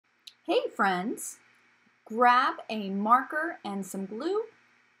Hey friends, grab a marker and some glue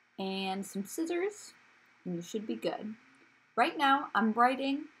and some scissors and you should be good. Right now I'm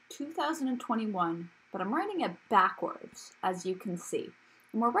writing 2021, but I'm writing it backwards, as you can see.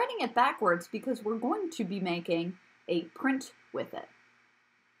 And we're writing it backwards because we're going to be making a print with it.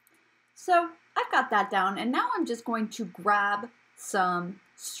 So I've got that down, and now I'm just going to grab some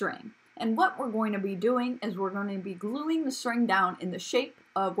string. And what we're going to be doing is we're going to be gluing the string down in the shape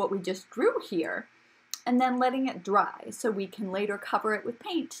of what we just drew here, and then letting it dry so we can later cover it with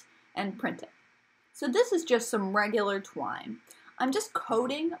paint and print it. So this is just some regular twine. I'm just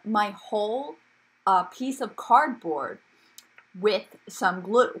coating my whole piece of cardboard with some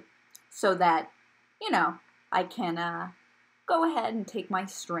glue so that, I can go ahead and take my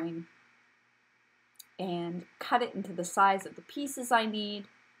string and cut it into the size of the pieces I need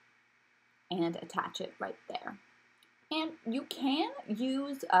and attach it right there. And you can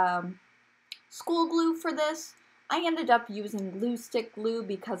use school glue for this. I ended up using glue stick glue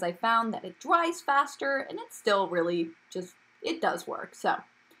because I found that it dries faster and it's still really it does work. So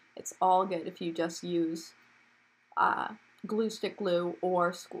it's all good if you just use glue stick glue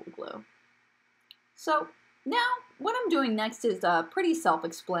or school glue. So now what I'm doing next is pretty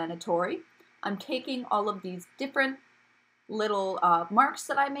self-explanatory. I'm taking all of these different little marks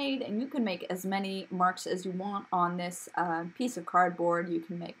that I made, and you can make as many marks as you want on this piece of cardboard. You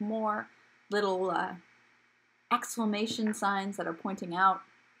can make more little exclamation signs that are pointing out,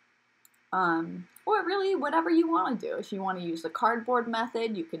 or really whatever you want to do. If you want to use the cardboard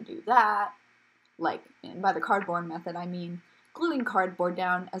method, you can do that. And by the cardboard method, I mean gluing cardboard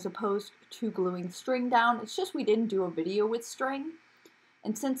down as opposed to gluing string down. It's just we didn't do a video with string.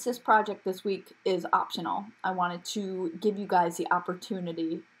 And since this project this week is optional, I wanted to give you guys the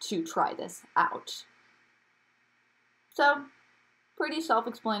opportunity to try this out. So, pretty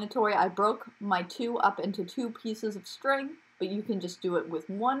self-explanatory. I broke my two up into two pieces of string, but you can just do it with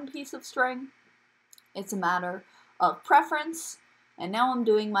one piece of string. It's a matter of preference. And now I'm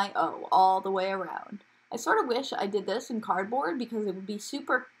doing my O all the way around. I sort of wish I did this in cardboard because it would be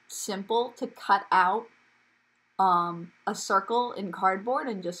super simple to cut out a circle in cardboard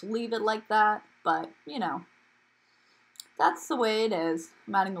and just leave it like that, but that's the way it is.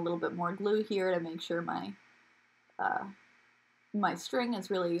 I'm adding a little bit more glue here to make sure my my string is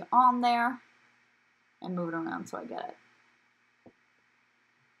really on there, and move it around so I get it.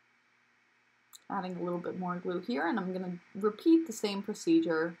 Adding a little bit more glue here, and I'm going to repeat the same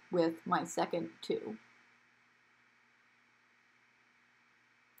procedure with my second two.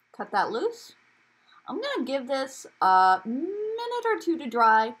 Cut that loose. I'm going to give this a minute or two to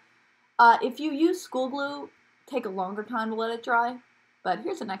dry. If you use school glue, take a longer time to let it dry. But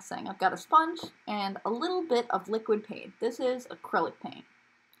here's the next thing. I've got a sponge and a little bit of liquid paint. This is acrylic paint.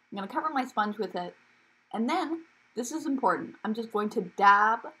 I'm going to cover my sponge with it. And then, this is important, I'm just going to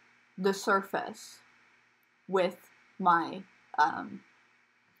dab the surface with my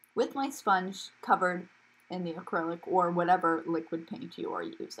sponge covered in the acrylic or whatever liquid paint you are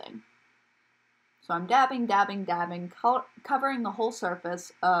using. So I'm dabbing, dabbing, dabbing, covering the whole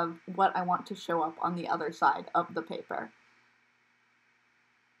surface of what I want to show up on the other side of the paper.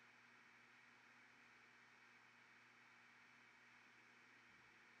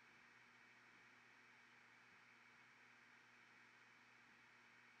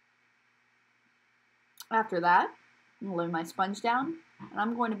 After that, I'm going to lay my sponge down, and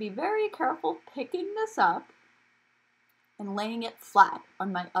I'm going to be very careful picking this up and laying it flat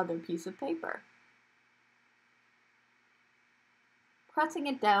on my other piece of paper. Pressing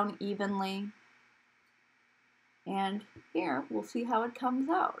it down evenly, and here we'll see how it comes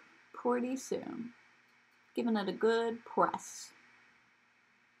out pretty soon. Giving it a good press.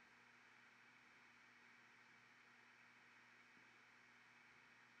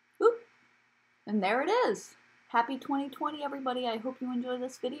 Oop. And there it is. Happy 2020, everybody. I hope you enjoy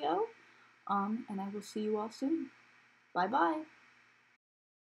this video, and I will see you all soon. Bye-bye.